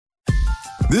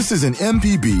This is an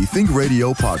MPB Think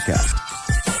Radio podcast.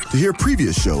 To hear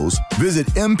previous shows, visit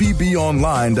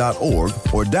mpbonline.org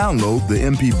or download the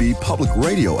MPB Public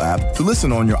Radio app to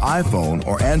listen on your iPhone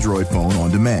or Android phone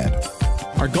on demand.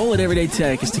 Our goal at Everyday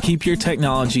Tech is to keep your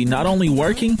technology not only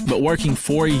working, but working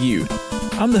for you.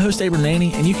 I'm the host, Abram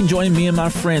Nanny, and you can join me and my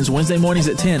friends Wednesday mornings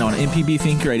at 10 on MPB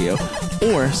Think Radio,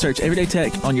 or search Everyday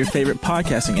Tech on your favorite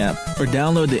podcasting app, or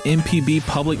download the MPB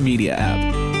Public Media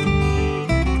app.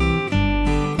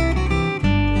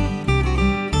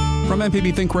 From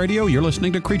MPB Think Radio, you're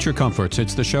listening to Creature Comforts.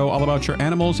 It's the show all about your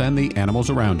animals and the animals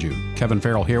around you. Kevin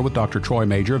Farrell here with Dr. Troy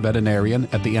Majure, veterinarian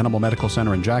at the Animal Medical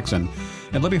Center in Jackson,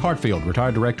 and Libby Hartfield,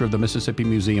 retired director of the Mississippi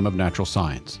Museum of Natural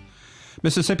Science.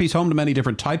 Mississippi's home to many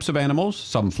different types of animals.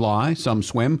 Some fly, some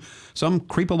swim, some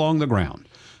creep along the ground.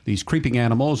 These creeping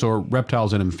animals, or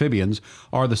reptiles and amphibians,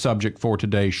 are the subject for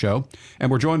today's show. And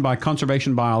we're joined by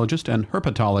conservation biologist and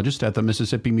herpetologist at the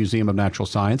Mississippi Museum of Natural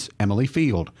Science, Emily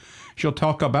Field. She'll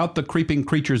talk about the creeping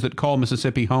creatures that call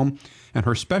Mississippi home and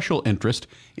her special interest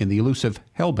in the elusive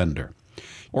Hellbender.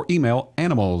 Or email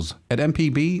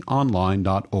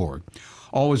animals@mpbonline.org.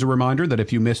 Always a reminder that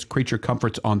if you missed Creature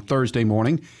Comforts on Thursday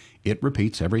morning, it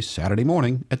repeats every Saturday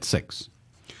morning at 6.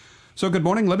 So good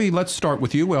morning, Libby. Let's start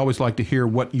with you. We always like to hear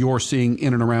what you're seeing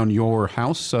in and around your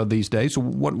house these days. So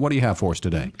what do you have for us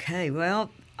today? Okay, well,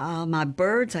 my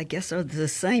birds, I guess, are the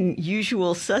same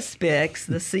usual suspects,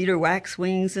 the cedar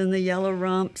waxwings and the yellow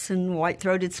rumps and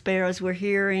white-throated sparrows we're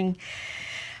hearing.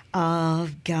 I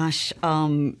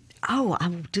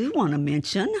do want to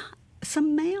mention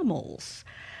some mammals.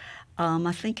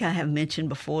 I think I have mentioned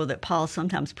before that Paul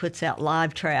sometimes puts out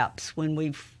live traps when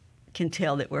we can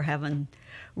tell that we're having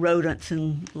rodents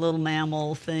and little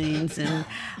mammal things. And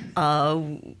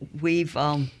we've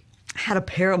had a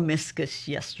peromyscus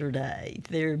yesterday.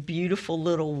 They're beautiful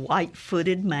little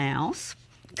white-footed mouse,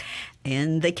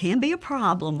 and they can be a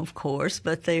problem, of course,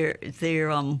 but they're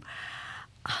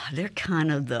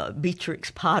kind of the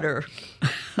Beatrix Potter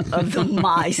of the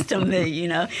mice to me, you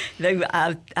know.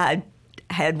 I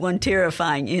had one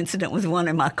terrifying incident with one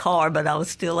in my car, but I was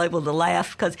still able to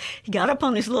laugh because he got up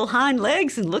on his little hind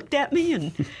legs and looked at me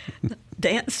and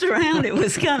danced around. It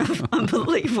was kind of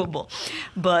unbelievable.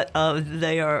 But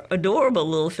they are adorable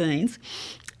little things.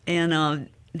 And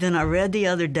then I read the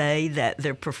other day that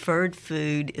their preferred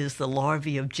food is the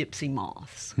larvae of gypsy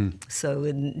moths. So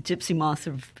gypsy moths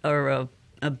are a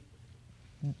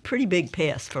pretty big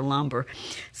pest for lumber.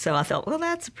 So I thought, well,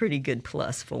 that's a pretty good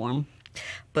plus for them.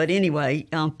 But anyway,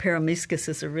 peromyscus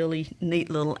is a really neat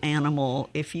little animal.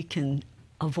 If you can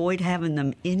avoid having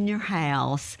them in your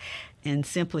house and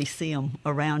simply see them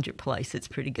around your place, it's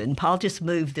pretty good. And Paul just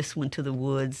moved this one to the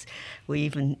woods. We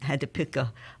even had to pick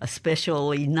a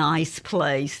especially nice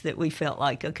place that we felt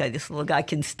like, okay, this little guy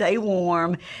can stay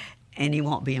warm and he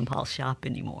won't be in Paul's shop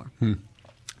anymore.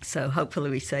 So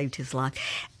hopefully we saved his life.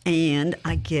 And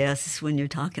I guess when you're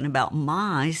talking about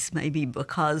mice, maybe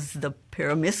because the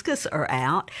peromyscus are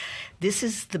out, this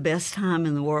is the best time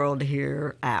in the world to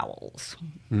hear owls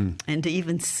and to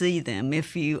even see them.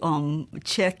 If you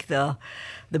check the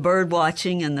bird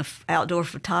watching and the outdoor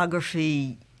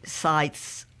photography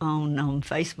sites on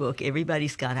Facebook,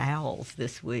 everybody's got owls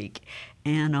this week.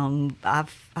 And I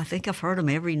think I've heard them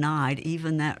every night,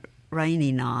 even that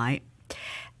rainy night.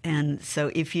 And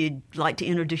so if you'd like to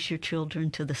introduce your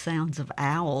children to the sounds of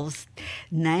owls,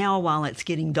 now while it's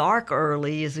getting dark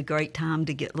early is a great time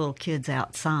to get little kids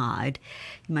outside.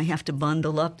 You may have to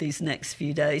bundle up these next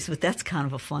few days, but that's kind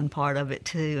of a fun part of it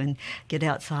too, and get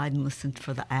outside and listen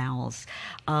for the owls.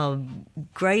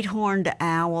 Great horned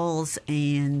owls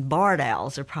and barred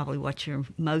owls are probably what you're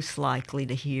most likely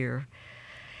to hear.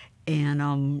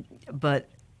 And but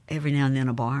every now and then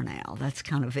a barn owl. That's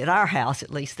kind of, at our house at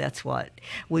least, that's what.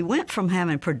 We went from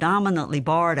having predominantly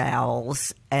barred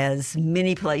owls, as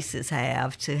many places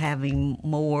have, to having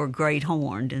more great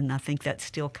horned, and I think that's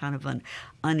still kind of an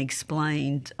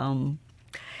unexplained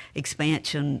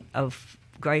expansion of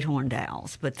great horned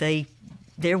owls. But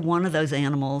they're one of those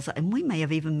animals, and we may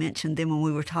have even mentioned them when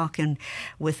we were talking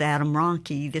with Adam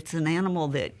Ronke. That's an animal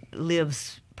that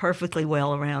lives perfectly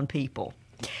well around people.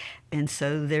 And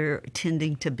so they're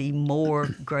tending to be more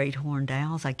great horned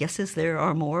owls, I guess, as there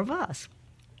are more of us.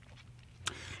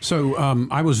 So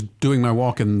I was doing my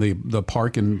walk in the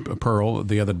park in Pearl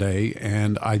the other day,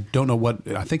 and I don't know what,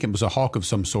 I think it was a hawk of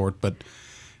some sort, but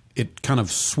it kind of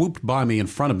swooped by me in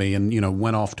front of me and,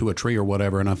 went off to a tree or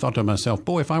whatever. And I thought to myself,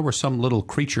 boy, if I were some little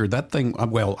creature, that thing,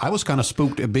 well, I was kind of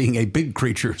spooked at being a big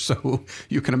creature. So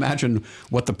you can imagine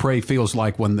what the prey feels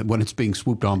like when it's being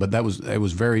swooped on. But it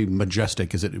was very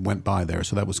majestic as it went by there.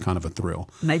 So that was kind of a thrill.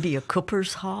 Maybe a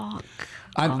Cooper's hawk.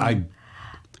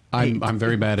 I'm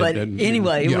very bad but at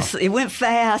anyway, it went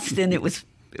fast, and it was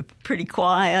pretty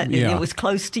quiet, and it was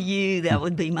close to you. That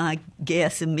would be my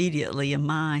guess immediately in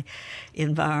my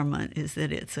environment, is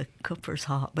that it's a Cooper's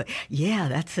hawk. But yeah,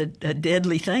 that's a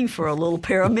deadly thing for a little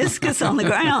Peromyscus on the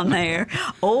ground there.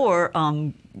 Or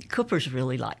Coopers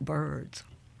really like birds.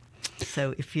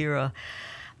 So if you're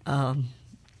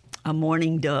a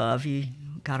mourning dove, you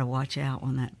got to watch out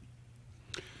when that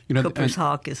Cooper's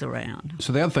hawk is around.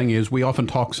 So the other thing is, we often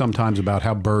talk sometimes about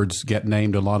how birds get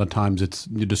named. A lot of times it's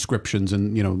descriptions,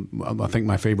 and I think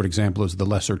my favorite example is the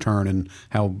lesser tern, and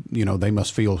how they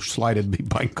must feel slighted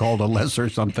by called a lesser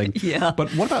something. Yeah.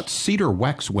 But what about cedar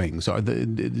waxwings?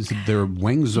 Their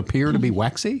wings appear to be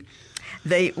waxy?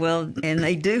 They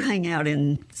do hang out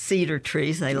in cedar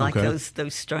trees. They like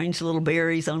those strange little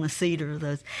berries on a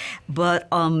cedar. But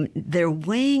their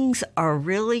wings are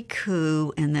really cool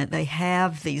in that they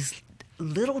have these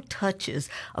little touches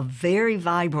of very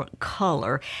vibrant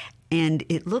color, and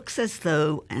it looks as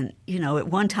though, and at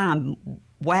one time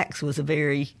wax was a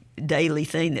very daily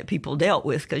thing that people dealt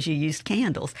with because you used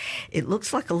candles. It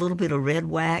looks like a little bit of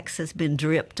red wax has been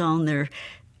dripped on their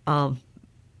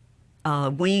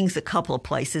wings a couple of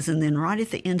places, and then right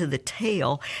at the end of the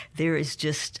tail, there is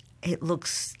it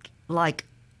looks like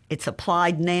it's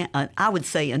applied, I would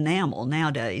say enamel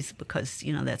nowadays, because,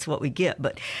 that's what we get.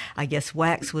 But I guess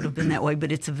wax would have been that way.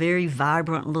 But it's a very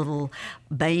vibrant little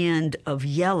band of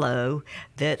yellow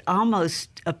that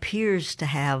almost appears to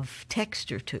have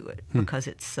texture to it because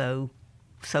it's so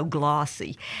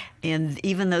glossy. And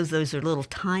even though those are little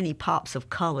tiny pops of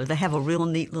color, they have a real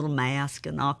neat little mask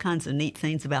and all kinds of neat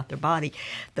things about their body.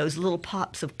 Those little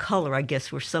pops of color, I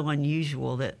guess, were so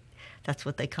unusual that that's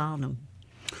what they called them.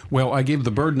 Well, I gave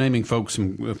the bird naming folks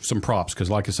some props because,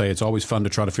 like I say, it's always fun to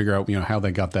try to figure out how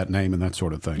they got that name and that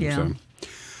sort of thing. Yeah.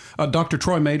 So. Dr.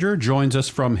 Troy Majure joins us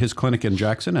from his clinic in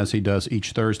Jackson, as he does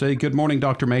each Thursday. Good morning,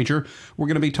 Dr. Majure. We're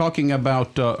going to be talking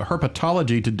about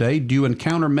herpetology today. Do you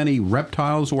encounter many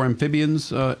reptiles or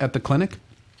amphibians at the clinic?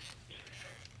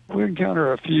 We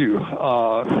encounter a few.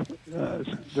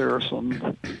 There are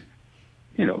some,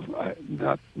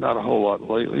 not a whole lot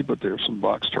lately, but there are some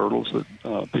box turtles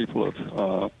that people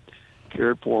have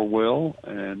cared for well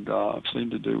and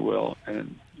seem to do well.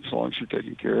 And as long as you're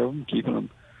taking care of them, keeping them.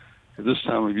 At this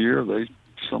time of year,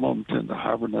 some of them tend to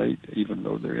hibernate, even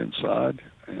though they're inside,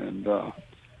 and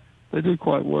they do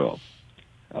quite well.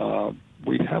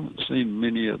 We haven't seen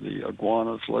many of the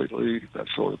iguanas lately, that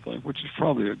sort of thing, which is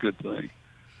probably a good thing.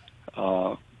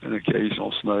 An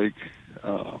occasional snake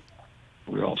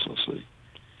we also see.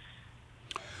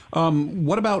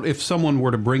 What about if someone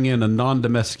were to bring in a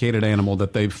non-domesticated animal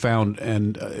that they've found?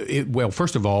 And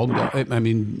first of all,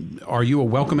 are you a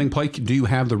welcoming place? Do you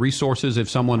have the resources if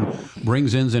someone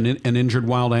brings in an injured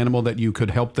wild animal that you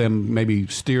could help them maybe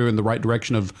steer in the right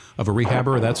direction of a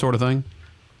rehabber or that sort of thing?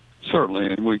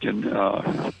 Certainly, and we can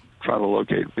try to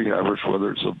locate rehabbers,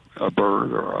 whether it's a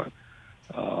bird or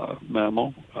a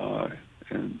mammal.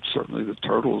 And certainly the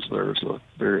turtles, there's a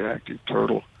very active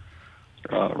turtle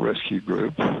rescue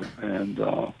group, and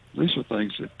these are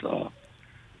things that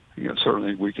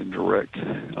certainly we can direct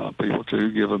people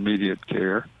to give immediate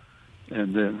care,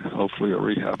 and then hopefully a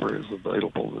rehabber is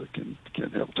available that can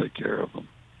help take care of them.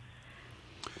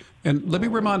 And let me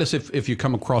remind us, if you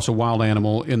come across a wild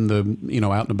animal in the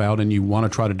out and about and you want to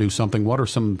try to do something, what are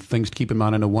some things to keep in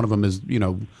mind? I know one of them is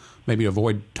maybe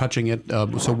avoid touching it.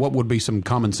 So what would be some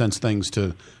common sense things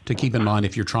to keep in mind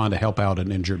if you're trying to help out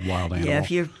an injured wild animal?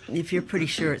 Yeah, if you're pretty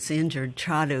sure it's injured,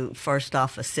 try to first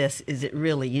off assess, is it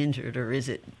really injured or is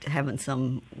it having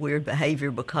some weird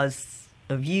behavior because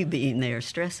of you being there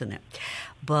stressing it?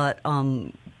 But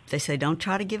they say don't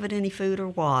try to give it any food or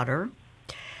water.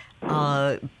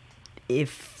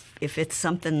 If it's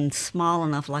something small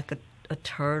enough like a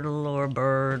turtle or a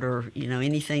bird or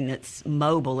anything that's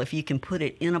mobile, if you can put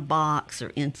it in a box or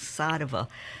inside of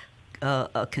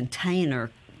a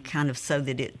container, kind of so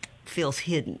that it feels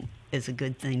hidden, is a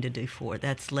good thing to do for it.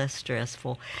 That's less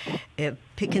stressful.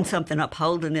 Picking something up,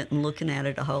 holding it and looking at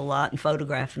it a whole lot and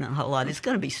photographing it a whole lot, it's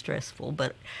going to be stressful,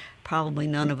 but probably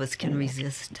none of us can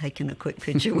resist taking a quick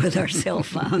picture with our cell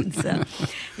phones. So,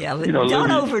 yeah, but don't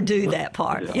Libby, overdo that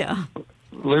part. Yeah.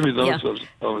 Libby, those of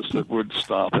us that would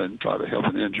stop and try to help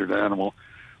an injured animal,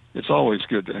 it's always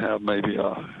good to have maybe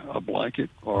a blanket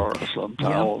or some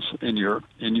towels in your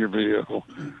vehicle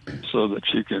so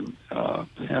that you can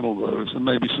handle those, and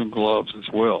maybe some gloves as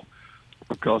well.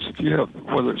 Because if you have,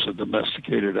 whether it's a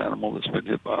domesticated animal that's been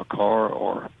hit by a car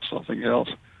or something else,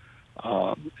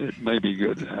 it may be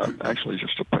good to have actually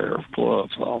just a pair of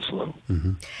gloves also.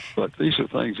 Mm-hmm. But these are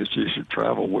things that you should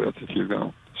travel with if you're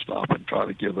going to stop and try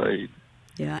to give aid.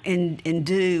 Yeah, and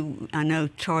I know,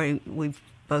 Troy, we've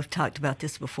both talked about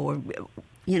this before,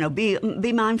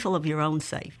 be mindful of your own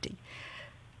safety.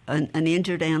 An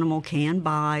injured animal can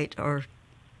bite, or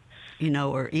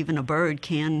even a bird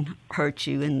can hurt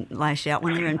you and lash out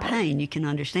when they're in pain. You can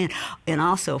understand. And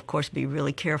also, of course, be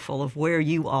really careful of where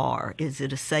you are. Is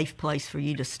it a safe place for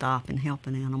you to stop and help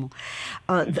an animal?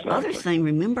 The other thing,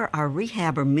 remember our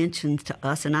rehabber mentioned to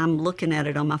us, and I'm looking at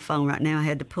it on my phone right now. I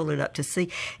had to pull it up to see.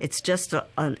 It's just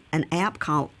an app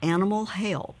called Animal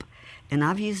Help. And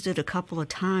I've used it a couple of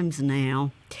times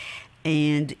now.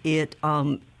 And it's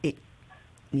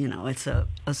a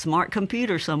smart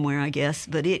computer somewhere, I guess,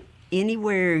 but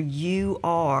anywhere you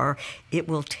are, it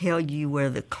will tell you where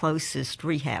the closest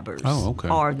rehabbers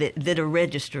are that are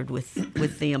registered with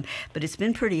them. But it's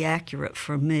been pretty accurate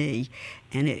for me,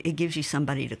 and it gives you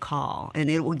somebody to call, and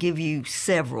it will give you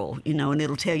several, and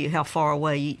it'll tell you how far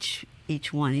away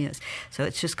each one is. So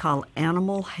it's just called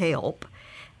Animal Help,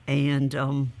 and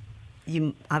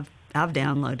I've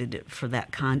downloaded it for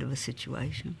that kind of a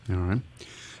situation. All right.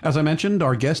 As I mentioned,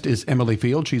 our guest is Emily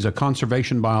Field. She's a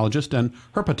conservation biologist and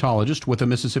herpetologist with the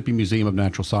Mississippi Museum of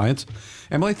Natural Science.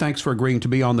 Emily, thanks for agreeing to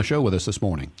be on the show with us this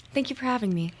morning. Thank you for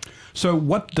having me. So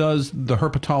what does the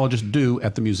herpetologist do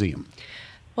at the museum?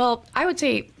 Well, I would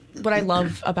say what I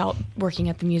love about working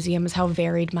at the museum is how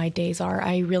varied my days are.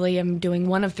 I really am doing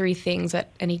one of three things at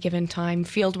any given time: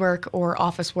 field work or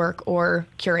office work or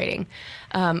curating.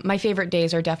 My favorite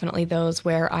days are definitely those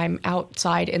where I'm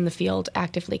outside in the field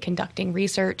actively conducting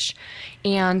research.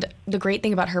 And the great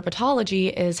thing about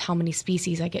herpetology is how many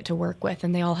species I get to work with,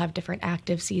 and they all have different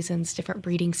active seasons, different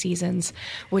breeding seasons,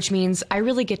 which means I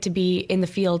really get to be in the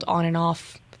field on and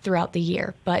off throughout the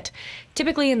year. But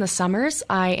typically in the summers,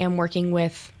 I am working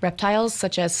with reptiles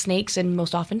such as snakes and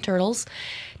most often turtles.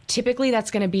 Typically that's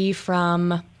going to be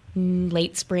from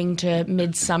late spring to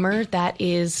midsummer. That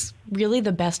is really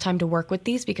the best time to work with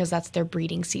these because that's their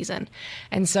breeding season.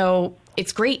 And so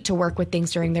it's great to work with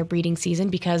things during their breeding season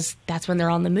because that's when they're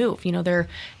on the move. They're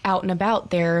out and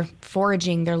about, they're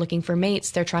foraging, they're looking for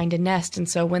mates, they're trying to nest. And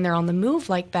so when they're on the move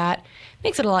like that, it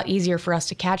makes it a lot easier for us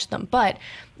to catch them. But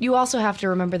you also have to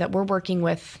remember that we're working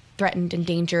with threatened,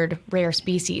 endangered, rare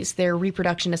species. Their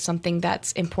reproduction is something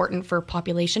that's important for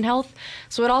population health.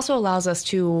 So it also allows us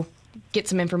to get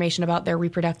some information about their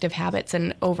reproductive habits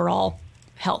and overall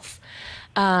health.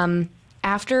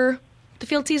 After the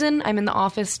field season, I'm in the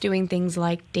office doing things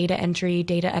like data entry,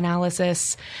 data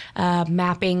analysis,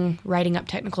 mapping, writing up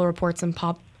technical reports and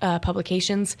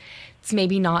publications. It's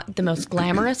maybe not the most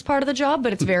glamorous part of the job,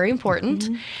 but it's very important.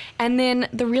 Mm-hmm. And then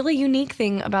the really unique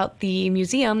thing about the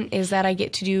museum is that I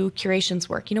get to do curations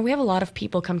work. We have a lot of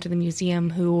people come to the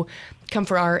museum who come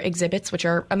for our exhibits, which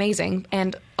are amazing.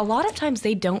 And a lot of times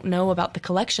they don't know about the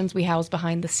collections we house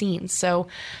behind the scenes. So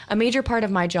a major part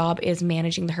of my job is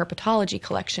managing the herpetology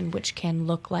collection, which can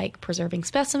look like preserving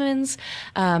specimens,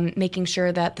 making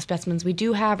sure that the specimens we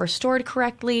do have are stored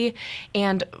correctly.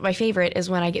 And my favorite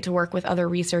is when I get to work with other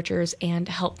researchers and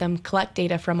help them collect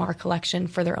data from our collection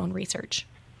for their own research.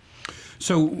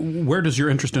 So where does your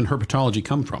interest in herpetology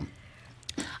come from?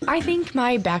 I think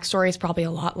my backstory is probably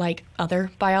a lot like other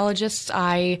biologists.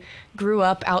 I grew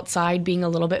up outside being a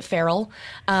little bit feral.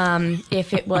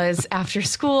 If it was after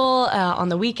school, on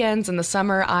the weekends, in the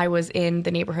summer, I was in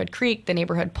the neighborhood creek, the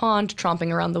neighborhood pond,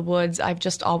 tromping around the woods. I've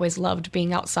just always loved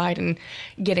being outside and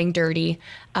getting dirty.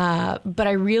 But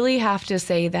I really have to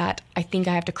say that I think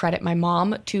I have to credit my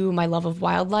mom to my love of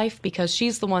wildlife because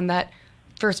she's the one that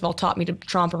first of all taught me to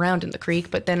tromp around in the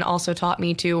creek, but then also taught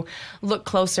me to look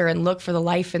closer and look for the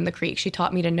life in the creek. She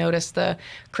taught me to notice the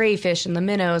crayfish and the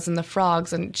minnows and the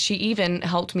frogs, and she even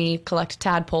helped me collect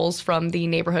tadpoles from the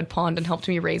neighborhood pond and helped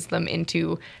me raise them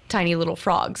into tiny little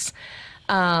frogs.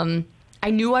 I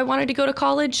knew I wanted to go to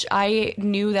college. I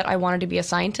knew that I wanted to be a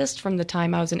scientist from the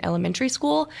time I was in elementary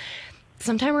school.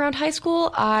 Sometime around high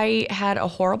school, I had a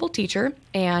horrible teacher,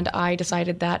 and I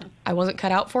decided that I wasn't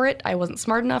cut out for it. I wasn't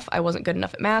smart enough. I wasn't good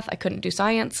enough at math. I couldn't do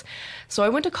science. So I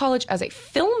went to college as a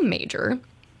film major.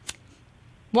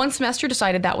 One semester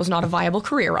decided that was not a viable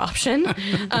career option,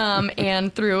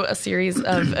 and through a series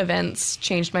of events,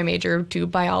 changed my major to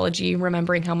biology,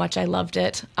 remembering how much I loved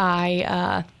it.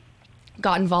 I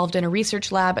got involved in a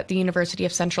research lab at the University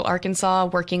of Central Arkansas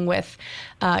working with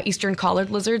eastern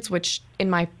collared lizards, which in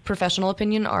my professional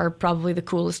opinion are probably the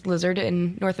coolest lizard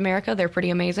in North America. They're pretty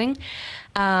amazing.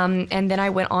 And then I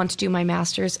went on to do my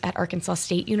master's at Arkansas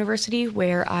State University,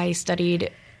 where I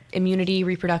studied immunity,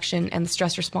 reproduction, and the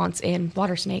stress response in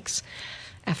water snakes.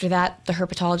 After that, the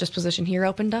herpetologist position here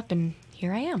opened up, and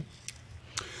here I am.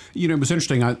 You know, it was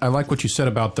interesting. I like what you said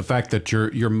about the fact that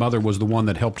your mother was the one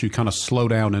that helped you kind of slow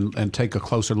down and take a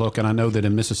closer look. And I know that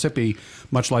in Mississippi,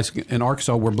 much like in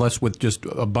Arkansas, we're blessed with just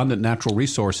abundant natural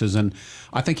resources. And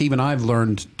I think even I've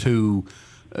learned to,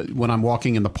 when I'm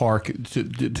walking in the park,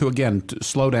 to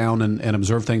slow down and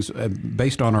observe things.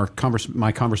 Based on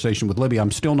my conversation with Libby,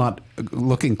 I'm still not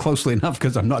looking closely enough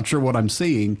because I'm not sure what I'm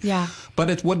seeing. Yeah. But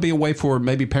it would be a way for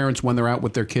maybe parents when they're out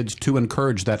with their kids to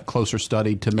encourage that closer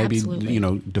study to maybe,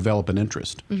 develop an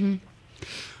interest. Mm-hmm.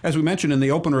 As we mentioned in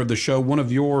the opener of the show, one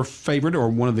of your favorite or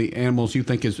one of the animals you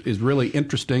think is really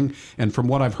interesting, and from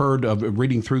what I've heard of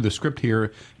reading through the script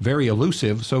here, very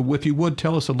elusive. So if you would,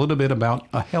 tell us a little bit about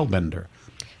a Hellbender.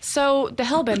 So the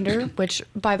Hellbender, which,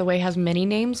 by the way, has many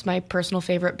names, my personal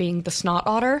favorite being the snot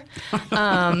otter,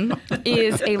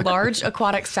 is a large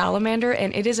aquatic salamander,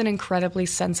 and it is an incredibly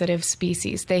sensitive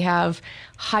species. They have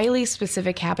highly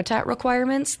specific habitat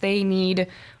requirements. They need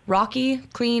rocky,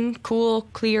 clean, cool,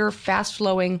 clear,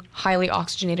 fast-flowing, highly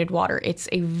oxygenated water. It's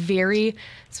a very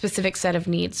specific set of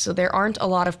needs. So there aren't a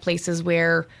lot of places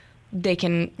where they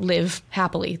can live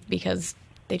happily because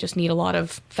they just need a lot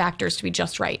of factors to be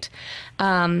just right.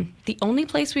 The only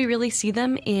place we really see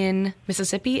them in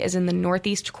Mississippi is in the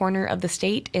northeast corner of the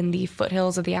state in the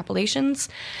foothills of the Appalachians.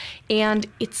 And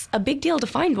it's a big deal to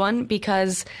find one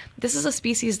because this is a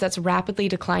species that's rapidly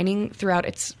declining throughout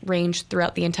its range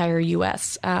throughout the entire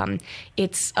U.S.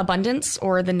 Its abundance,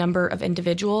 or the number of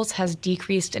individuals, has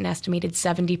decreased an estimated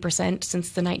 70%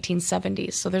 since the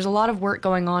 1970s. So there's a lot of work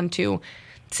going on to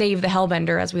save the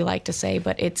Hellbender, as we like to say,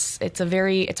 but it's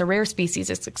a rare species.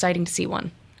 It's exciting to see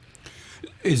one.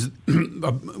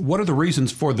 What are the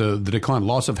reasons for the decline?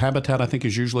 Loss of habitat, I think,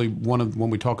 is usually when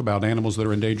we talk about animals that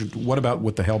are endangered. What about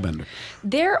with the Hellbender?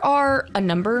 There are a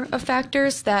number of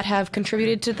factors that have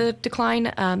contributed to the decline,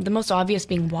 the most obvious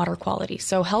being water quality.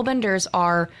 So Hellbenders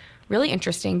are really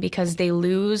interesting because they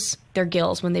lose their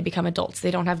gills when they become adults.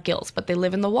 They don't have gills, but they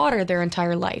live in the water their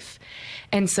entire life.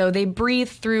 And so they breathe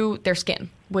through their skin,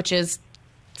 which is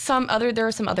there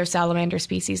are some other salamander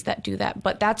species that do that,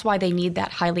 but that's why they need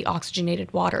that highly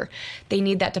oxygenated water. They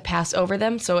need that to pass over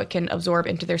them so it can absorb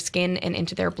into their skin and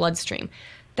into their bloodstream.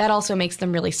 That also makes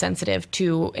them really sensitive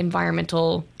to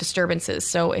environmental disturbances.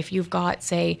 So if you've got,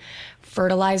 say,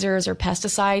 fertilizers or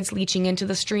pesticides leaching into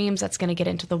the streams, that's going to get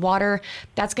into the water.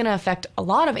 That's going to affect a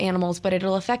lot of animals, but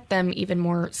it'll affect them even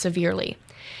more severely.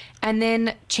 And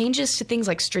then changes to things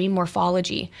like stream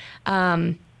morphology.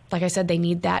 Like I said, they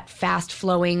need that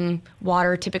fast-flowing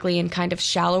water, typically in kind of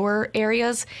shallower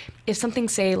areas. If something,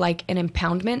 say, like an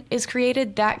impoundment is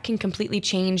created, that can completely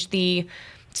change the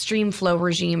stream flow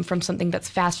regime from something that's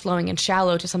fast-flowing and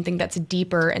shallow to something that's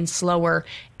deeper and slower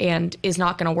and is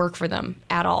not going to work for them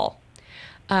at all.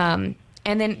 And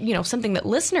then, something that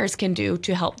listeners can do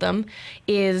to help them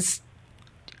is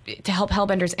to help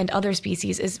Hellbenders and other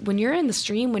species is when you're in the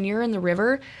stream, when you're in the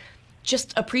river,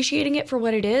 just appreciating it for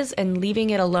what it is and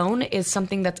leaving it alone is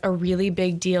something that's a really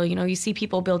big deal. You see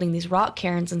people building these rock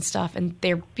cairns and stuff, and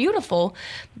they're beautiful,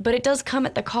 but it does come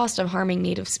at the cost of harming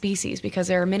native species because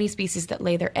there are many species that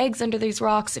lay their eggs under these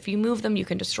rocks. If you move them, you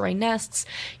can destroy nests,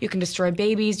 you can destroy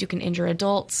babies, you can injure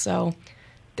adults. So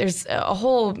there's a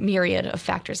whole myriad of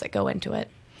factors that go into it.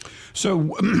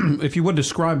 So if you would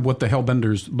describe what the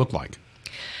Hellbenders look like.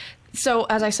 So,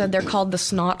 as I said, they're called the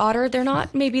snot otter. They're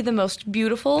not maybe the most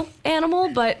beautiful animal,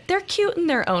 but they're cute in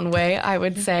their own way, I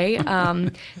would say.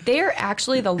 They are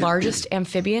actually the largest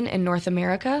amphibian in North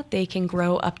America. They can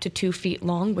grow up to 2 feet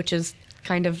long, which is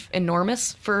kind of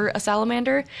enormous for a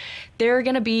salamander. They're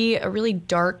going to be a really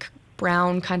dark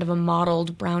brown, kind of a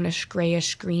mottled brownish,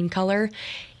 grayish green color.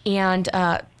 And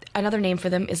another name for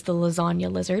them is the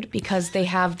lasagna lizard because they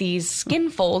have these skin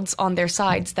folds on their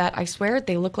sides that I swear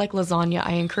they look like lasagna.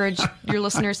 I encourage your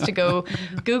listeners to go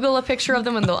Google a picture of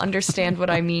them and they'll understand what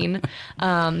I mean.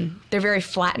 They're very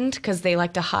flattened because they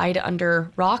like to hide under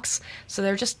rocks. So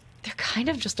they're kind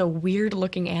of just a weird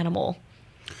looking animal.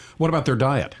 What about their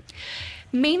diet?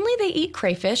 Mainly they eat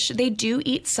crayfish. They do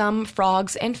eat some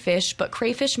frogs and fish, but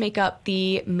crayfish make up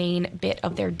the main bit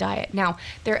of their diet. Now,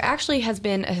 there actually has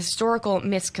been a historical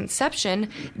misconception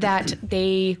that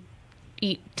they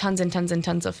eat tons and tons and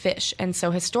tons of fish. And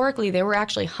so historically, they were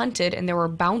actually hunted and there were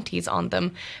bounties on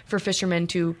them for fishermen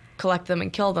to collect them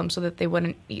and kill them so that they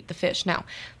wouldn't eat the fish. Now,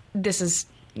 this is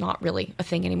not really a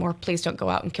thing anymore. Please don't go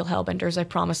out and kill Hellbenders. I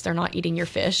promise they're not eating your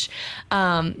fish.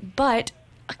 But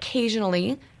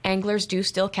occasionally, anglers do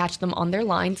still catch them on their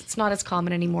lines. It's not as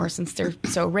common anymore since they're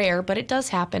so rare, but it does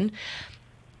happen.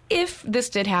 if this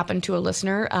did happen to a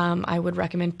listener, I would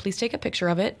recommend please take a picture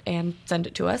of it and send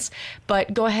it to us.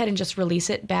 But go ahead and just release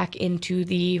it back into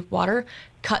the water.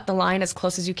 Cut the line as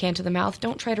close as you can to the mouth.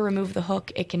 Don't try to remove the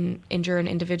hook. It can injure an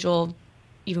individual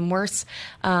even worse.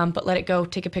 But let it go,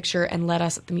 take a picture, and let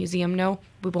us at the museum know.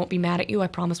 We won't be mad at you. I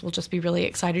promise we'll just be really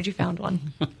excited you found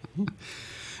one.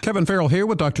 Kevin Farrell here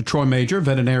with Dr. Troy Majure,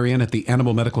 veterinarian at the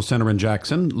Animal Medical Center in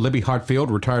Jackson, Libby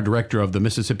Hartfield, retired director of the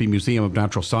Mississippi Museum of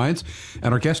Natural Science,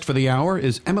 and our guest for the hour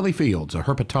is Emily Fields, a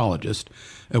herpetologist.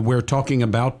 We're talking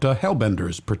about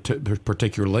hellbenders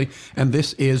particularly, and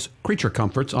this is Creature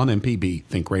Comforts on MPB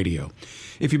Think Radio.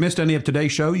 If you missed any of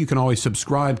today's show, you can always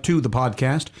subscribe to the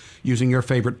podcast using your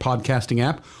favorite podcasting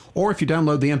app, or if you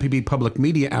download the MPB Public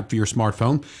Media app for your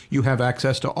smartphone, you have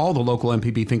access to all the local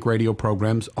MPB Think Radio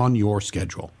programs on your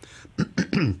schedule.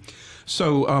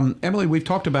 So, Emily, we've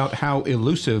talked about how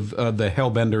elusive the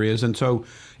hellbender is, and so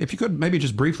if you could maybe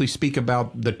just briefly speak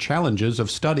about the challenges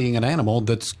of studying an animal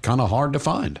that's kind of hard to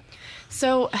find.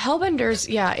 So hellbenders,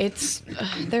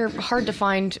 they're hard to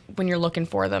find when you're looking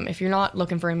for them. If you're not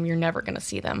looking for them, you're never going to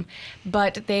see them.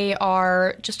 But they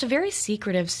are just a very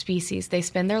secretive species. They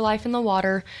spend their life in the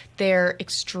water. They're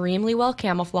extremely well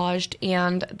camouflaged,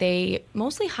 and they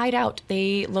mostly hide out.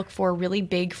 They look for really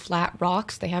big, flat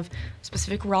rocks. They have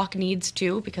specific rock needs,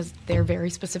 too, because they're very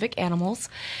specific animals.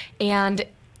 And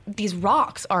these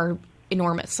rocks are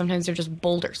enormous. Sometimes they're just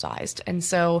boulder-sized. And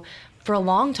so for a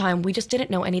long time, we just didn't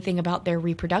know anything about their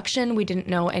reproduction. We didn't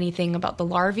know anything about the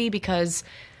larvae because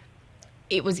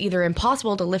it was either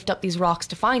impossible to lift up these rocks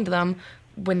to find them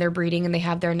when they're breeding and they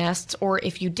have their nests, or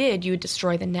if you did, you would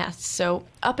destroy the nests. So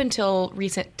up until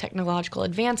recent technological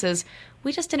advances,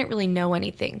 we just didn't really know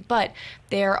anything. But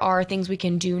there are things we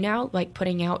can do now, like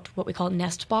putting out what we call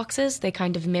nest boxes. They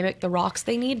kind of mimic the rocks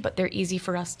they need, but they're easy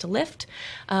for us to lift.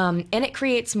 And it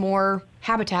creates more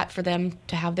habitat for them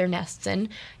to have their nests in.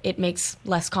 It makes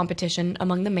less competition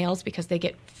among the males because they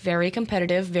get very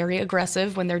competitive, very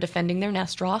aggressive when they're defending their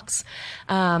nest rocks.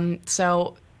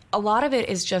 So a lot of it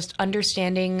is just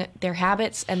understanding their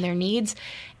habits and their needs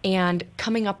and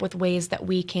coming up with ways that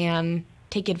we can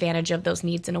take advantage of those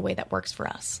needs in a way that works for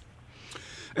us.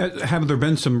 Have there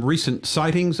been some recent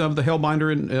sightings of the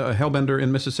hellbender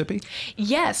in Mississippi?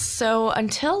 Yes. So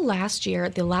until last year,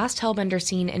 the last hellbender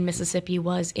seen in Mississippi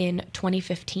was in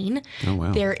 2015. Oh,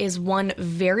 wow. There is one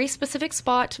very specific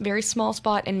spot, very small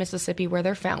spot in Mississippi where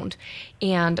they're found.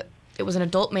 And it was an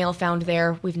adult male found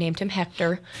there. We've named him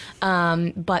Hector.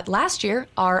 But last year,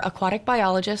 our aquatic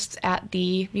biologists at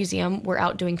the museum were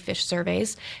out doing fish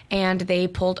surveys, and they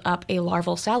pulled up a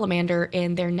larval salamander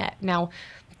in their net. Now,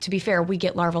 to be fair, we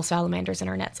get larval salamanders in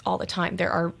our nets all the time.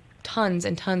 There are tons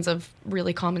and tons of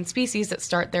really common species that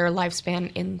start their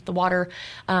lifespan in the water.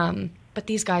 But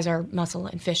these guys are mussel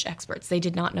and fish experts. They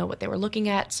did not know what they were looking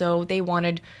at, so they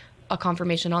wanted a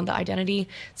confirmation on the identity.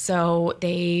 So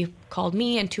they called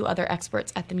me and two other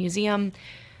experts at the museum,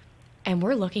 and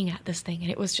we're looking at this thing, and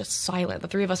it was just silent. The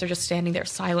three of us are just standing there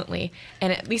silently.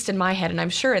 And at least in my head, and I'm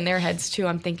sure in their heads too,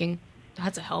 I'm thinking,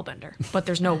 that's a hellbender. But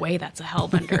there's no way that's a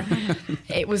hellbender.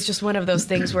 It was just one of those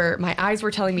things where my eyes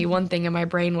were telling me one thing and my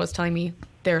brain was telling me,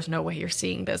 there's no way you're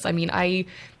seeing this. I mean, I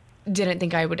didn't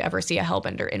think I would ever see a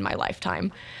hellbender in my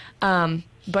lifetime.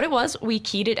 But it was. We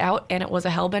keyed it out, and it was a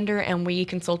hellbender, and we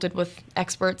consulted with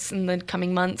experts in the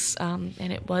coming months, and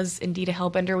it was indeed a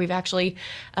hellbender. We've actually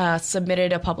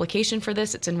submitted a publication for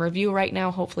this. It's in review right now.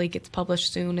 Hopefully it gets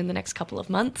published soon in the next couple of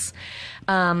months.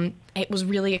 It was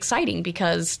really exciting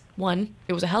because, one,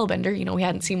 it was a hellbender. You know, we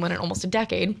hadn't seen one in almost a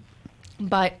decade.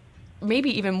 But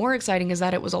maybe even more exciting is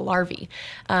that it was a larvae,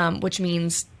 which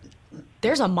means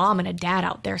there's a mom and a dad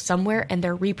out there somewhere, and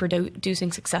they're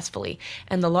reproducing successfully.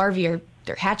 And the larvae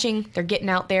they're hatching, they're getting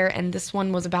out there, and this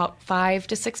one was about 5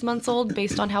 to 6 months old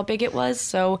based on how big it was.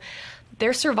 So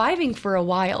they're surviving for a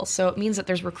while. So it means that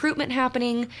there's recruitment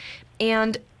happening.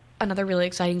 And another really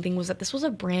exciting thing was that this was a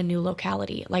brand new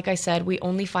locality. Like I said, we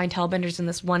only find hellbenders in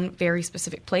this one very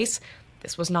specific place.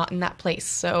 This was not in that place.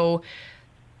 So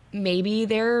maybe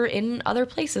they're in other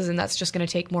places, and that's just going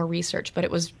to take more research. But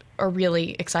it was a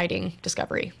really exciting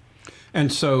discovery. And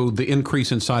so the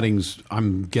increase in sightings,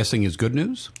 I'm guessing, is good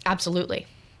news? Absolutely.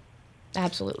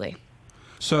 Absolutely.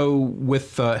 So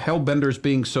with hellbenders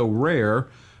being so rare,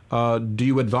 do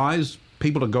you advise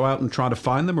people to go out and try to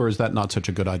find them, or is that not such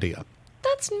a good idea?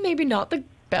 That's maybe not the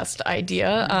best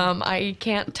idea. I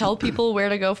can't tell people where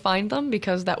to go find them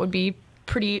because that would be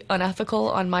pretty unethical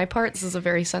on my part. This is a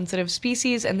very sensitive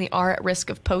species, and they are at risk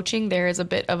of poaching. There is a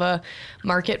bit of a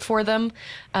market for them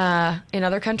in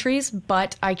other countries,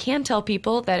 but I can tell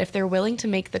people that if they're willing to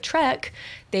make the trek,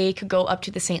 they could go up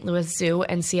to the St. Louis Zoo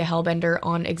and see a Hellbender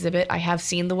on exhibit. I have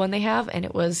seen the one they have, and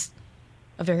it was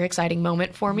a very exciting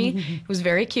moment for me. It was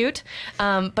very cute.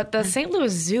 But the St.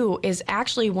 Louis Zoo is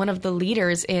actually one of the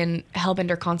leaders in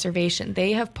Hellbender conservation.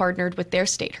 They have partnered with their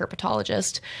state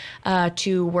herpetologist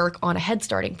to work on a head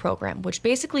starting program, which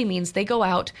basically means they go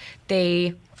out,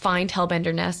 they find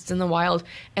Hellbender nests in the wild,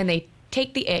 and they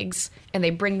take the eggs and they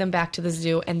bring them back to the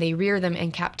zoo and they rear them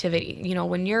in captivity. You know,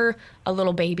 when you're a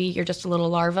little baby, you're just a little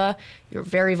larva, you're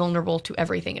very vulnerable to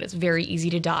everything. It is very easy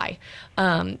to die.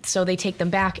 So they take them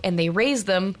back and they raise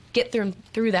them, get them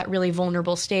through that really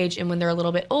vulnerable stage. And when they're a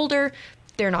little bit older,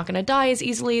 they're not going to die as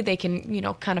easily. They can, you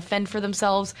know, kind of fend for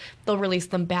themselves. They'll release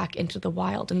them back into the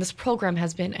wild. And this program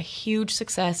has been a huge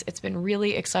success. It's been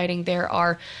really exciting. There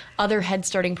are other head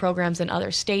starting programs in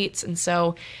other states. And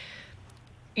so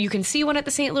you can see one at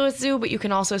the St. Louis Zoo, but you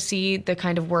can also see the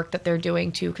kind of work that they're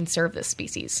doing to conserve this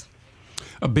species.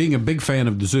 Being a big fan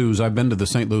of the zoos, I've been to the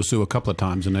St. Louis Zoo a couple of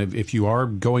times, and if you are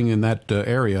going in that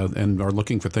area and are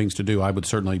looking for things to do, I would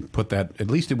certainly put that, at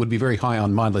least it would be very high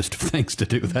on my list of things to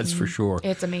do, that's for sure.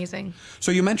 It's amazing.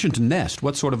 So you mentioned nest.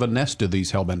 What sort of a nest do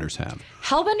these Hellbenders have?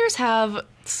 Hellbenders have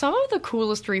some of the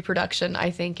coolest reproduction,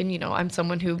 I think, and, you know, I'm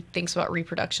someone who thinks about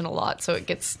reproduction a lot, so it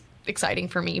gets exciting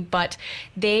for me, but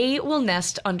they will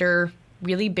nest under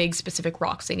really big specific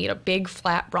rocks. They need a big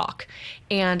flat rock.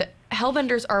 And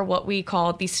Hellbenders are what we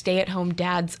call the stay-at-home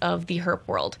dads of the herp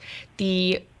world.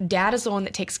 The dad is the one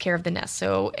that takes care of the nest.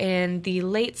 So in the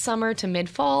late summer to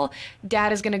mid-fall,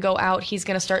 dad is going to go out. He's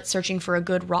going to start searching for a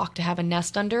good rock to have a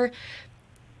nest under.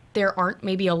 There aren't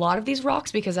maybe a lot of these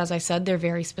rocks because, as I said, they're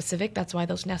very specific. That's why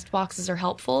those nest boxes are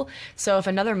helpful. So if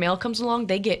another male comes along,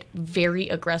 they get very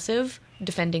aggressive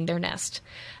defending their nest.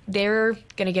 They're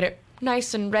going to get it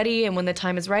nice and ready, and when the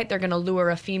time is right, they're going to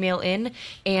lure a female in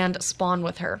and spawn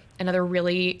with her. Another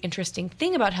really interesting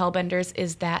thing about Hellbenders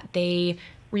is that they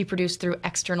reproduce through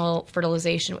external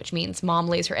fertilization, which means mom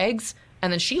lays her eggs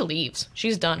and then she leaves.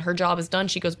 She's done. Her job is done.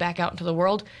 She goes back out into the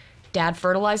world. Dad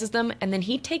fertilizes them, and then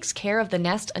he takes care of the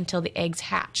nest until the eggs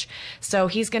hatch. So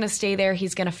he's going to stay there.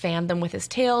 He's going to fan them with his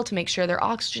tail to make sure they're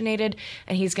oxygenated,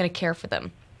 and he's going to care for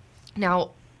them.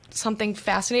 Now, something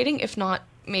fascinating, if not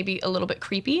maybe a little bit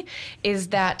creepy, is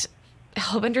that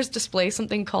Hellbenders display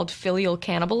something called filial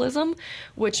cannibalism,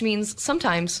 which means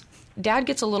sometimes dad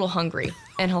gets a little hungry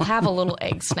and he'll have a little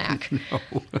egg snack. No.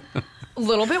 A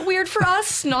little bit weird for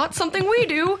us, not something we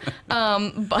do,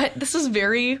 but this is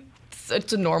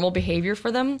it's a normal behavior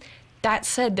for them. That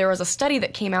said, there was a study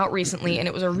that came out recently, and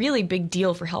it was a really big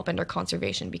deal for Hellbender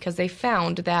conservation because they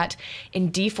found that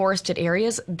in deforested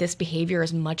areas, this behavior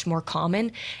is much more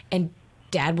common, and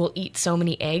dad will eat so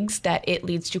many eggs that it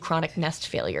leads to chronic nest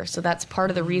failure. So that's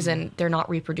part of the reason they're not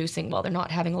reproducing well. They're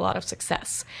not having a lot of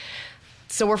success.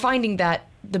 So we're finding that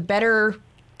the better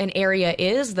an area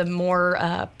is, the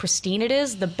more pristine it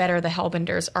is, the better the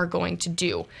Hellbenders are going to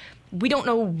do. We don't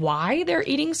know why they're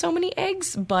eating so many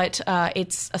eggs, but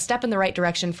it's a step in the right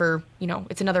direction for, you know,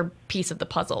 it's another piece of the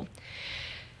puzzle.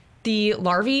 The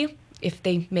larvae, if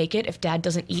they make it, if dad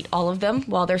doesn't eat all of them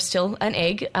while they're still an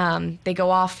egg, they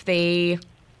go off, they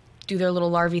do their little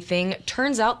larvae thing.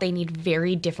 Turns out they need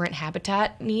very different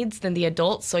habitat needs than the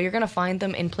adults, so you're going to find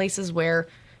them in places where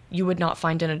you would not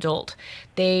find an adult.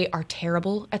 They are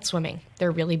terrible at swimming.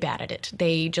 They're really bad at it.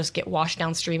 They just get washed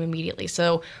downstream immediately.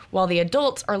 So while the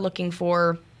adults are looking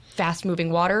for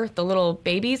fast-moving water, the little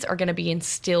babies are going to be in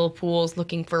still pools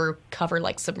looking for cover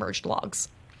like submerged logs.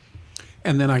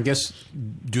 And then I guess,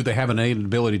 do they have an innate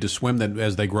ability to swim that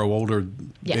as they grow older?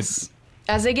 Yes.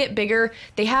 As they get bigger,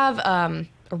 they have a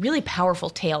really powerful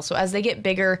tail. So as they get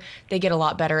bigger, they get a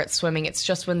lot better at swimming. It's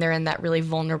just when they're in that really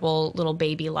vulnerable little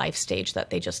baby life stage that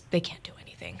they can't do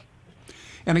anything.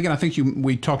 And again, I think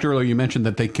we talked earlier, you mentioned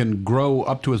that they can grow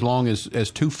up to as long as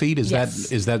 2 feet. Is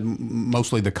that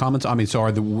mostly the common? I mean, so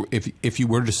if you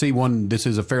were to see one, this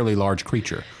is a fairly large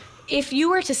creature. If you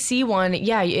were to see one,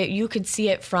 yeah, you could see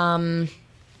it from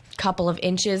a couple of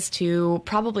inches to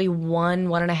probably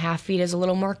 1.5 feet is a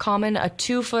little more common. A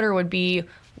 2-footer would be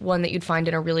one that you'd find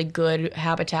in a really good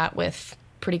habitat with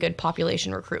pretty good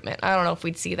population recruitment. I don't know if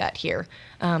we'd see that here.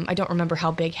 I don't remember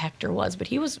how big Hector was, but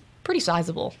he was pretty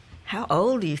sizable. How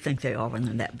old do you think they are when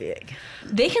they're that big?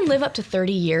 They can live up to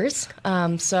 30 years.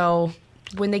 So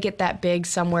when they get that big,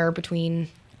 somewhere between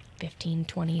 15,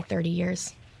 20, 30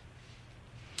 years.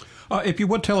 If you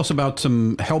would tell us about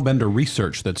some Hellbender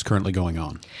research that's currently going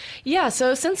on. Yeah,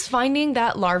 so since finding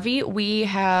that larvae, we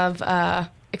have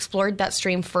explored that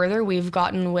stream further. We've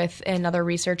gotten with another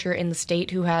researcher in the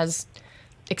state who has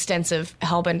extensive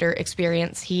Hellbender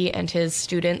experience. He and his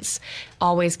students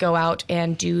always go out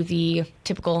and do the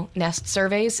typical nest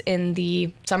surveys in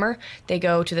the summer. They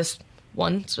go to this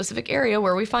one specific area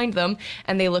where we find them,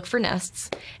 and they look for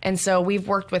nests. And so we've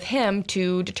worked with him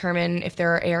to determine if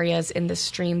there are areas in this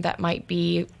stream that might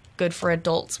be good for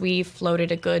adults. We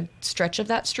floated a good stretch of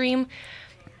that stream.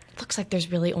 Looks like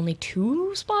there's really only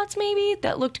 2 spots maybe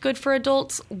that looked good for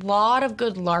adults. A lot of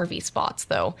good larvae spots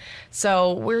though.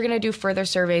 So we're going to do further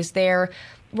surveys there.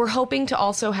 We're hoping to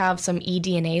also have some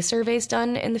eDNA surveys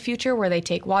done in the future where they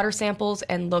take water samples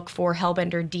and look for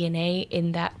Hellbender DNA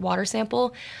in that water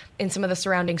sample in some of the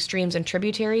surrounding streams and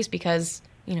tributaries because,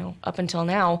 you know, up until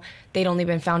now, they'd only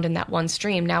been found in that one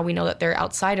stream. Now we know that they're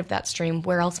outside of that stream.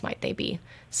 Where else might they be?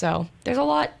 So there's a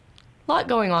lot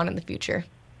going on in the future.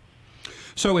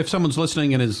 So if someone's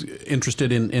listening and is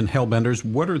interested in Hellbenders,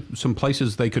 what are some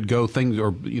places they could go, things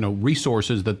or, you know,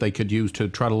 resources that they could use to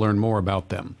try to learn more about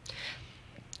them?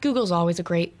 Google's always a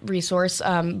great resource,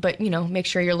 but, you know, make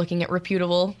sure you're looking at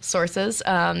reputable sources.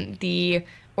 The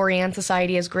Orion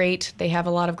Society is great. They have a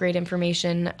lot of great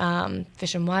information.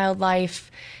 Fish and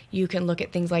Wildlife. You can look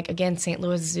at things like, again, St.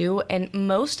 Louis Zoo. And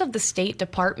most of the state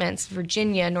departments,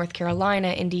 Virginia, North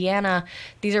Carolina, Indiana,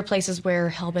 these are places where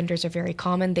Hellbenders are very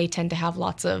common. They tend to have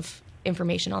lots of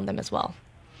information on them as well.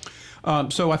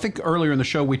 So I think earlier in the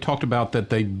show we talked about that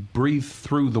they breathe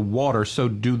through the water. So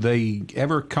do they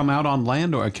ever come out on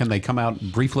land, or can they come out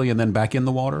briefly and then back in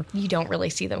the water? You don't really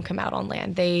see them come out on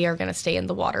land. They are going to stay in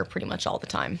the water pretty much all the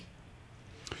time.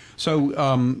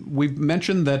 So we've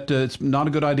mentioned that it's not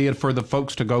a good idea for the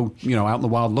folks to go, you know, out in the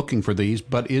wild looking for these.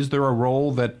 But is there a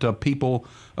role that people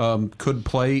could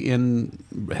play in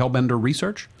Hellbender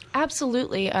research?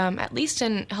 Absolutely. At least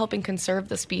in helping conserve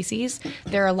the species,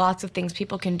 there are lots of things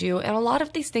people can do. And a lot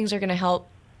of these things are going to help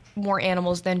more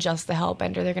animals than just the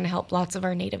Hellbender. They're going to help lots of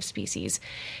our native species.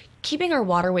 Keeping our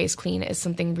waterways clean is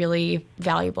something really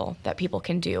valuable that people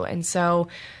can do. And so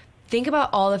think about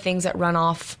all the things that run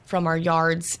off from our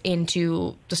yards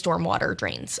into the stormwater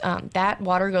drains. That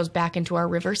water goes back into our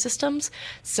river systems.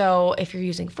 So if you're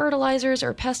using fertilizers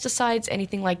or pesticides,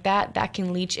 anything like that, that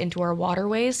can leach into our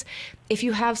waterways. If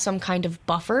you have some kind of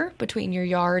buffer between your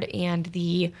yard and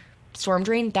the storm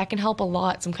drain, that can help a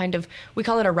lot. Some kind of, we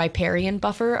call it a riparian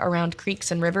buffer around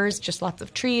creeks and rivers, just lots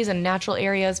of trees and natural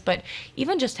areas. But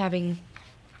even just having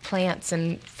plants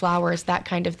and flowers, that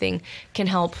kind of thing can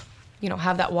help, you know,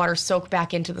 have that water soak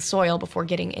back into the soil before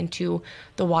getting into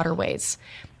the waterways.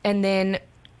 And then,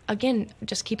 again,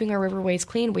 just keeping our riverways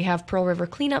clean. We have Pearl River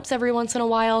cleanups every once in a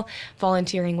while,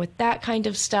 volunteering with that kind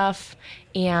of stuff,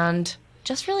 and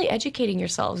just really educating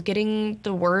yourselves, getting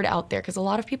the word out there, because a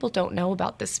lot of people don't know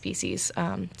about this species.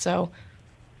 So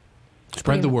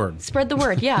spread the word. Spread the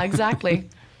word, yeah, exactly.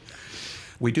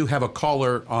 We do have a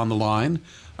caller on the line.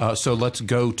 So let's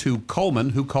go to Coleman,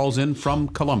 who calls in from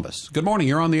Columbus. Good morning.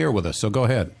 You're on the air with us, so go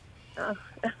ahead.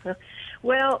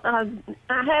 Well, I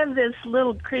have this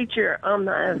little creature on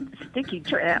my sticky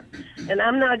trap, and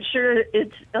I'm not sure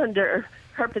it's under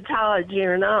herpetology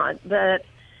or not, but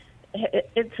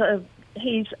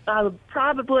he's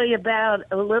probably about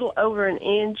a little over an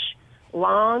inch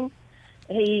long.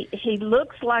 He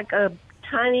looks like a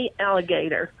tiny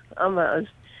alligator almost,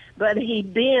 but he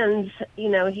bends, you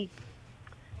know, he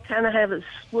kind of have a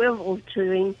swivel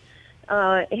to him.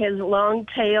 His long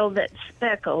tail that's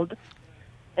speckled,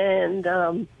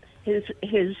 and his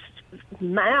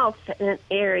mouth and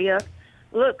area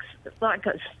looks like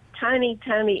a tiny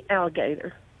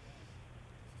alligator.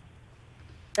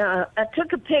 I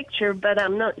took a picture, but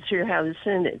I'm not sure how to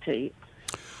send it to you.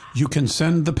 You can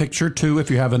send the picture to,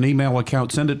 if you have an email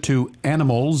account, send it to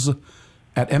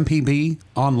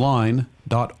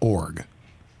animals@mpbonline.org.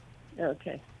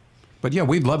 Okay. But yeah,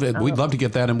 we'd love it. We'd love to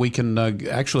get that, and we can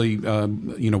actually,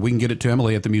 you know, we can get it to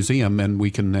Emily at the museum, and we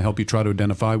can help you try to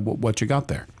identify what you got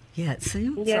there. Yeah, it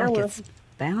seems like it's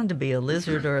bound to be a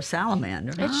lizard or a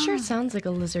salamander. It sure sounds like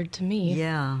a lizard to me.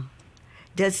 Yeah.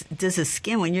 Does the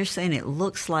skin, when you're saying it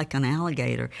looks like an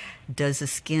alligator, does the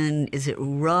skin, is it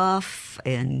rough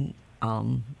and,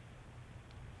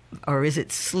 or is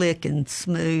it slick and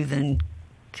smooth and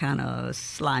kind of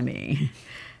slimy?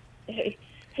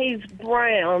 He's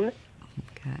brown.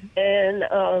 Okay. And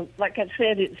like I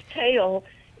said, its tail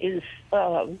is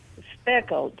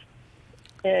speckled.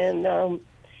 And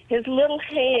his little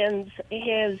hands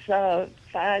has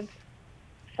five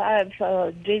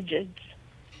digits.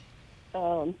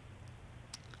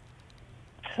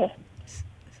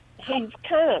 He's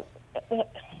kind of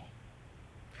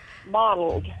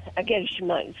mottled, I guess you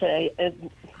might say.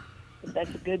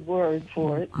 That's a good word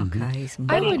for it. Okay. He's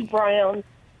He's brown.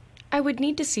 I would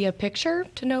need to see a picture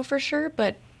to know for sure,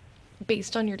 but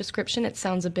based on your description, it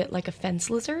sounds a bit like a fence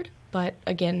lizard. But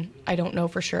again, I don't know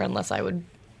for sure unless I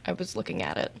was looking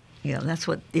at it. Yeah, that's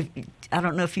what. I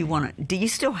don't know if you want to. Do you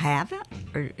still have it,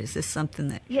 or is this something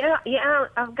that? Yeah,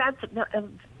 I've got. I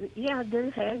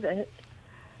do have it.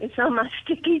 It's on my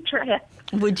sticky trap.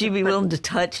 Would you be willing to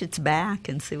touch its back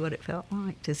and see what it felt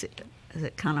like? Is it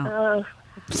kind of?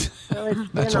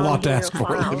 That's a lot to ask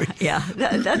for, Libby. Yeah,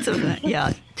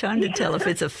 trying to tell if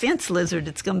it's a fence lizard,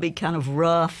 it's going to be kind of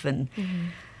rough and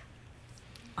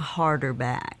harder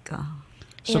back.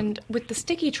 And with the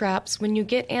sticky traps, when you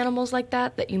get animals like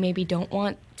that you maybe don't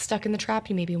want stuck in the trap,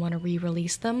 you maybe want to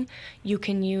re-release them, you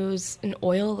can use an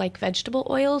oil like vegetable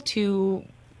oil to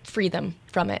free them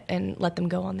from it and let them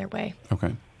go on their way.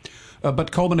 Okay.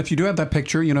 But Coleman, if you do have that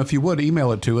picture, if you would,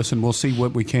 email it to us and we'll see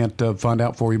what we can't find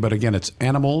out for you. But again, it's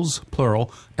animals,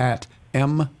 plural, at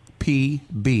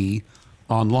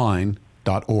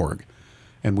mpbonline.org.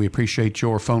 And we appreciate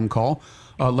your phone call.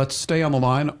 Let's stay on the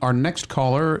line. Our next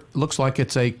caller looks like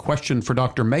it's a question for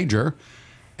Dr. Majure,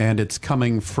 and it's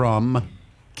coming from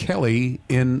Kelly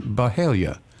in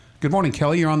Byhalia. Good morning,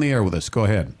 Kelly. You're on the air with us. Go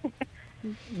ahead.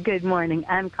 Good morning.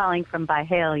 I'm calling from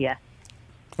Byhalia.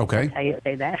 Okay. That's how you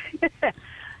say that.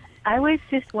 I was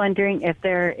just wondering if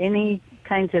there are any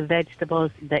kinds of vegetables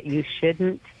that you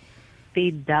shouldn't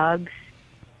feed dogs.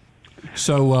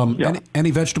 So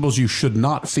any vegetables you should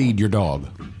not feed your dog?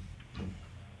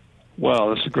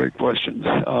 Well, that's a great question.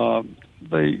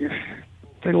 They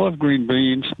love green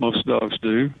beans. Most dogs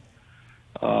do.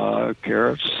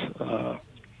 Carrots, and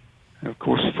of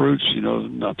course fruits.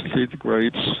 Not to feed the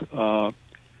grapes,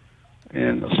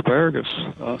 and asparagus.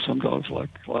 Some dogs like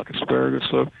asparagus.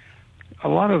 So a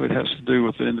lot of it has to do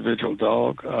with the individual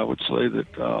dog. I would say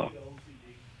that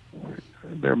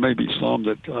there may be some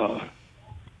that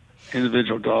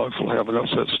individual dogs will have an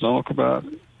upset stomach but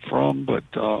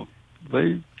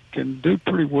they can do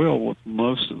pretty well with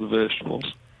most of the vegetables.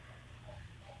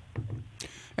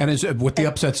 And with the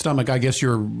upset stomach, I guess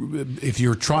if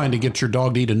you're trying to get your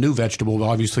dog to eat a new vegetable,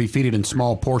 obviously feed it in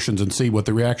small portions and see what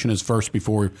the reaction is first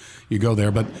before you go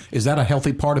there. But is that a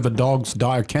healthy part of a dog's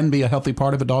diet, or can be a healthy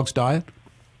part of a dog's diet?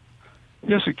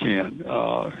 Yes, it can.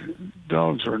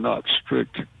 Dogs are not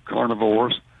strict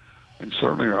carnivores and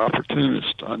certainly are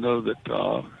opportunists. I know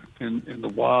that in the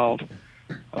wild,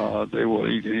 they will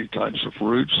eat any types of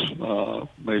roots.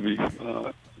 Maybe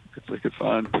if they could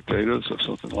find potatoes or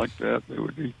something like that, they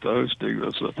would eat those, dig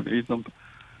those up and eat them,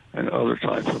 and other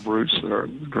types of roots that are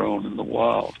grown in the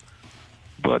wild.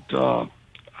 But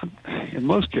in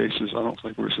most cases, I don't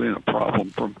think we're seeing a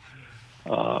problem from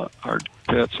our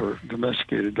pets or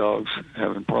domesticated dogs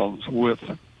having problems with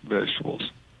vegetables.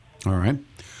 All right.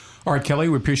 All right, Kelly,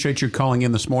 we appreciate you calling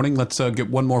in this morning. Let's get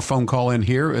one more phone call in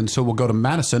here, and so we'll go to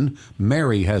Madison.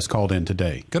 Mary has called in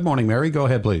today. Good morning, Mary. Go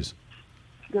ahead, please.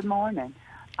 Good morning.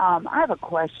 I have a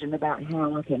question about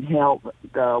how I can help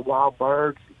the wild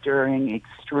birds during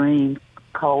extreme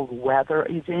cold weather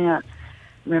events.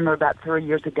 Remember about 3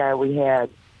 years ago we had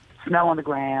snow on the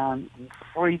ground,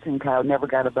 freezing cold, never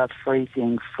got above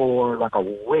freezing for like a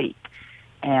week.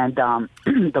 And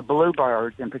the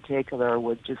bluebirds in particular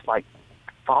would just like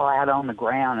fall out on the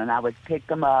ground, and I would pick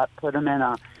them up, put them in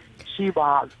a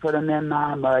shoebox, put them in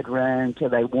my mud room till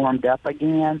they warmed up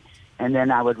again, and then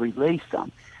I would release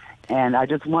them. And I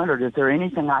just wondered, is there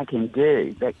anything I can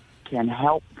do that can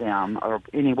help them or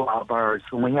any wild birds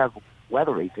when we have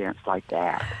weather events like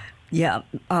that? Yeah,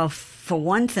 for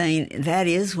one thing, that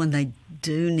is when they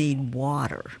do need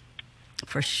water.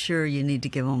 For sure, you need to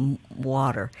give them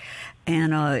water.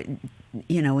 And,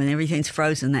 when everything's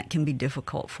frozen, that can be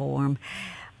difficult for them.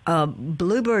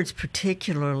 Bluebirds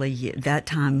particularly, that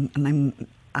time,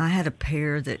 I had a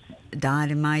pair that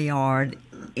died in my yard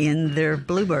in their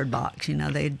bluebird box.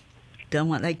 They'd done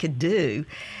what they could do.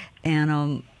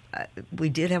 And we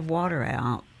did have water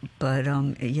out. But,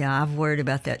 I've worried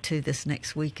about that, too. This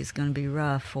next week is going to be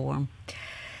rough for them.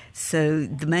 So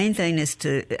the main thing is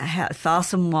to thaw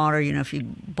some water. If you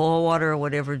boil water or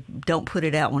whatever, don't put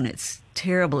it out when it's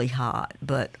terribly hot.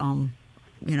 But, when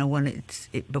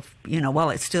while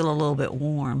it's still a little bit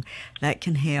warm, that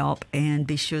can help. And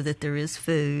be sure that there is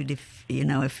food.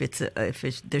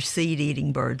 If there's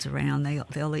seed-eating birds around,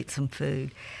 they'll eat some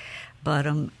food. But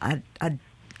I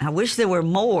wish there were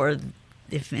more.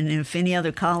 If any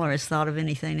other caller has thought of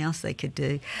anything else they could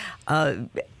do.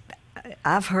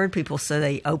 I've heard people say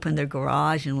they open their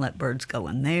garage and let birds go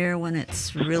in there when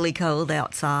it's really cold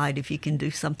outside. If you can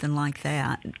do something like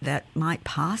that, that might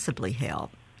possibly help.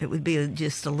 It would be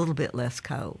just a little bit less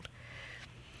cold.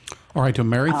 All right, to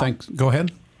Mary, thanks. Go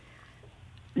ahead.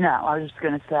 No, I was just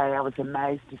going to say I was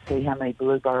amazed to see how many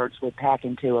bluebirds would pack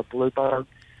into a bluebird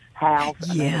house.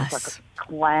 I mean, it's like a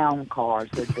clown cars.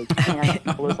 There'd be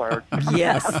 10 bluebirds.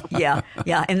 Yes, yeah.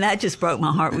 And that just broke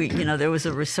my heart. There was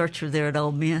a researcher there at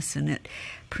Ole Miss, and it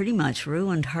pretty much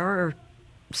ruined her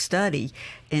study.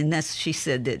 And she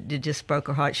said that it just broke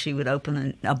her heart. She would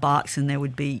open a box, and there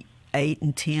would be 8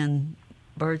 and 10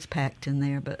 birds packed in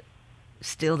there, but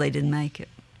still they didn't make it.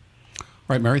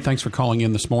 All right, Mary, thanks for calling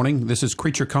in this morning. This is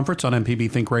Creature Comforts on MPB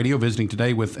Think Radio, visiting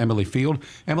today with Emily Field.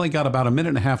 Emily, got about a minute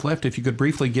and a half left. If you could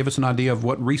briefly give us an idea of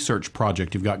what research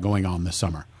project you've got going on this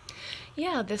summer.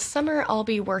 Yeah, this summer I'll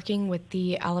be working with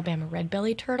the Alabama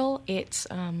red-bellied turtle. It's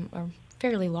a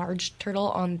fairly large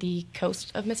turtle on the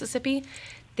coast of Mississippi.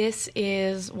 This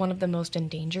is one of the most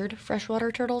endangered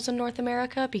freshwater turtles in North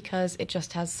America because it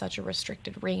just has such a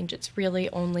restricted range. It's really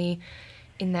only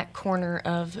in that corner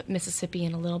of Mississippi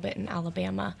and a little bit in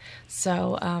Alabama.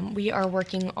 So we are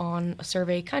working on a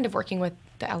survey, kind of working with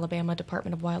the Alabama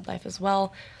Department of Wildlife as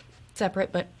well,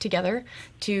 separate but together,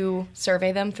 to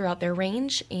survey them throughout their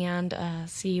range and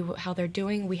see how they're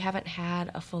doing. We haven't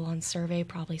had a full-on survey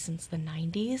probably since the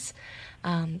 90s.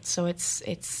 So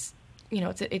it's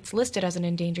listed as an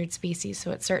endangered species, so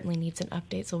it certainly needs an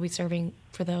update. So we'll be surveying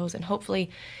for those and hopefully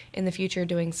in the future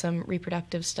doing some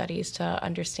reproductive studies to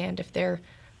understand if they're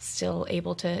still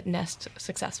able to nest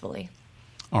successfully.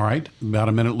 All right, about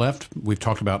a minute left. We've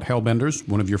talked about Hellbenders,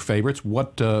 one of your favorites.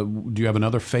 What do you have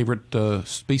another favorite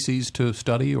species to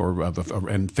study, or an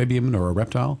amphibian or a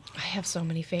reptile? I have so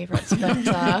many favorites,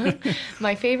 but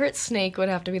my favorite snake would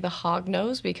have to be the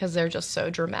hognose because they're just so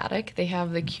dramatic. They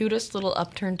have the cutest little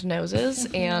upturned noses,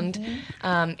 and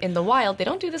in the wild, they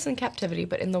don't do this in captivity,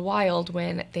 but in the wild,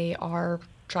 when they are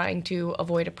trying to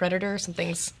avoid a predator,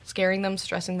 something's scaring them,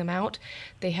 stressing them out,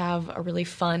 they have a really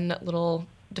fun little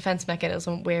defense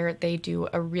mechanism where they do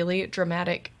a really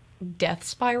dramatic death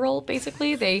spiral.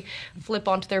 Basically, they flip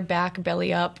onto their back,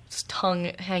 belly up,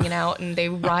 tongue hanging out, and they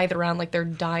writhe around like they're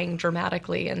dying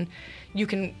dramatically. And you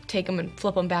can take them and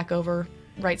flip them back over,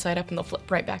 right side up, and they'll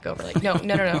flip right back over. Like, no,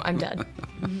 I'm dead.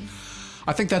 Mm-hmm.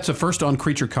 I think that's the first on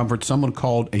Creature Comfort someone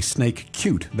called a snake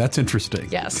cute. That's interesting.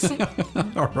 Yes.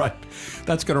 All right.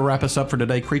 That's going to wrap us up for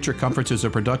today. Creature Comforts is a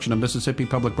production of Mississippi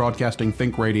Public Broadcasting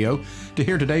Think Radio. To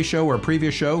hear today's show or a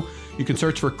previous show, you can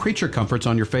search for Creature Comforts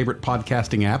on your favorite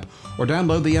podcasting app or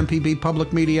download the MPB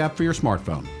Public Media app for your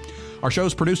smartphone. Our show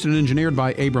is produced and engineered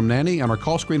by Abram Nanny, and our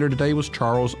call screener today was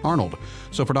Charles Arnold.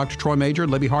 So for Dr. Troy Majure,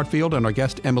 Libby Hartfield, and our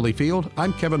guest Emily Field,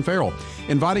 I'm Kevin Farrell,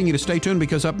 inviting you to stay tuned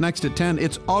because up next at 10,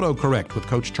 it's AutoCorrect with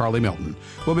Coach Charlie Milton.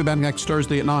 We'll be back next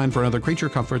Thursday at 9 for another Creature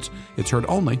Comforts. It's heard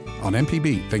only on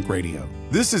MPB Think Radio.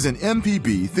 This is an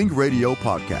MPB Think Radio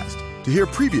podcast. To hear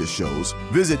previous shows,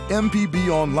 visit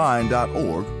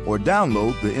mpbonline.org or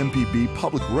download the MPB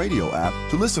Public Radio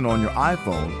app to listen on your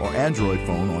iPhone or Android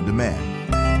phone on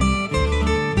demand.